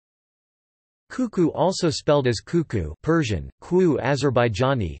Kuku, also spelled as kuku Persian, Ku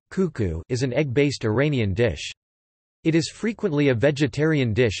Azerbaijani, Kuku, is an egg-based Iranian dish. It is frequently a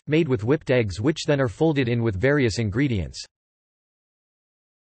vegetarian dish, made with whipped eggs which then are folded in with various ingredients.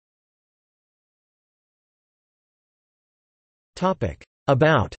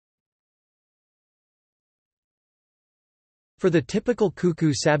 About. For the typical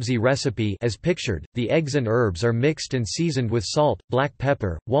kuku sabzi recipe as pictured, the eggs and herbs are mixed and seasoned with salt, black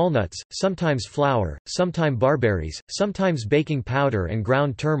pepper, walnuts, sometimes flour, sometimes barberries, sometimes baking powder and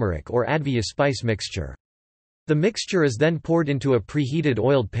ground turmeric or adviya spice mixture. The mixture is then poured into a preheated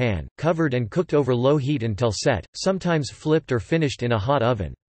oiled pan, covered and cooked over low heat until set, sometimes flipped or finished in a hot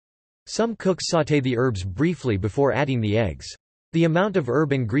oven. Some cooks sauté the herbs briefly before adding the eggs. The amount of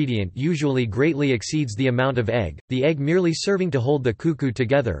herb ingredient usually greatly exceeds the amount of egg, the egg merely serving to hold the kuku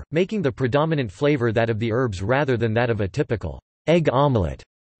together, making the predominant flavor that of the herbs rather than that of a typical egg omelette.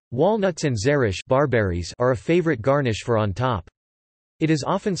 Walnuts and zerish barberries are a favorite garnish for on top. It is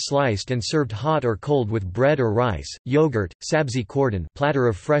often sliced and served hot or cold with bread or rice, yogurt, sabzi cordon platter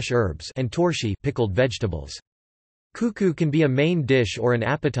of fresh herbs and torshi pickled vegetables. Kuku can be a main dish or an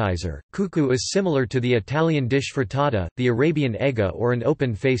appetizer. Kuku is similar to the Italian dish frittata, the Arabian ega or an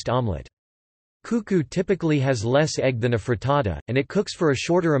open-faced omelette. Kuku typically has less egg than a frittata, and it cooks for a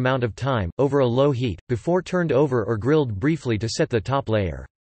shorter amount of time, over a low heat, before turned over or grilled briefly to set the top layer.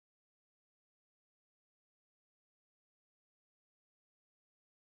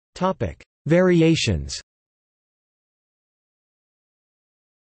 Variations.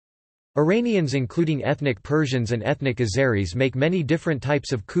 Iranians including ethnic Persians and ethnic Azeris make many different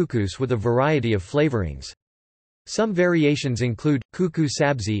types of kukus with a variety of flavorings. Some variations include, kuku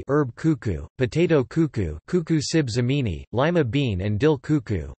sabzi herb kuku, potato kuku kuku sib zamini, lima bean and dill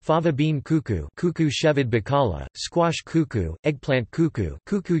kuku, fava bean kuku kuku shevad bakala, squash kuku, eggplant kuku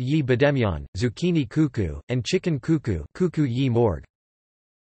kuku yi bademyan, zucchini kuku, and chicken kuku kuku yi morg.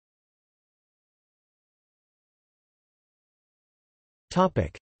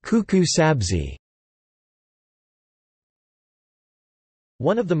 Kuku sabzi.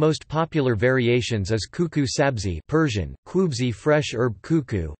 One of the most popular variations is kuku sabzi Persian, kubzi fresh herb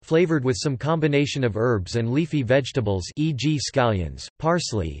kuku, flavored with some combination of herbs and leafy vegetables e.g. scallions,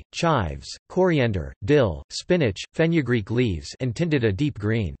 parsley, chives, coriander, dill, spinach, fenugreek leaves and tinted a deep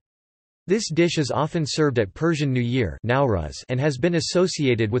green. This dish is often served at Persian New Year and has been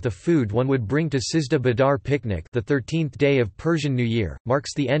associated with a food one would bring to Sizda Badar picnic. The 13th day of Persian New Year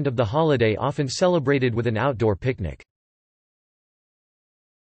marks the end of the holiday, often celebrated with an outdoor picnic.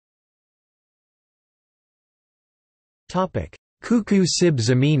 Kuku sib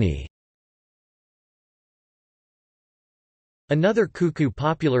zamini. Another kuku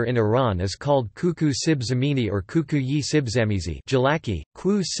popular in Iran is called kuku sib zamini or kuku yi sib zamizi Jalaki,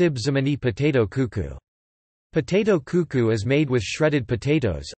 ku sib zamini potato kuku. Potato kuku is made with shredded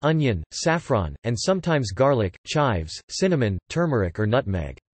potatoes, onion, saffron, and sometimes garlic, chives, cinnamon, turmeric or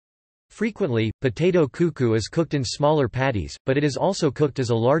nutmeg. Frequently, potato kuku is cooked in smaller patties, but it is also cooked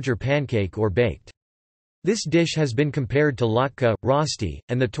as a larger pancake or baked. This dish has been compared to latke, rosti,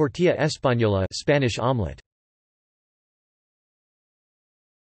 and the tortilla española Spanish omelette.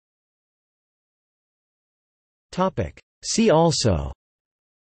 See also: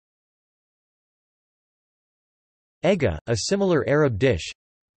 Ega, a similar Arab dish;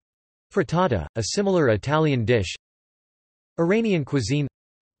 frittata, a similar Italian dish; Iranian cuisine;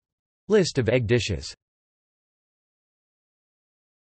 List of egg dishes.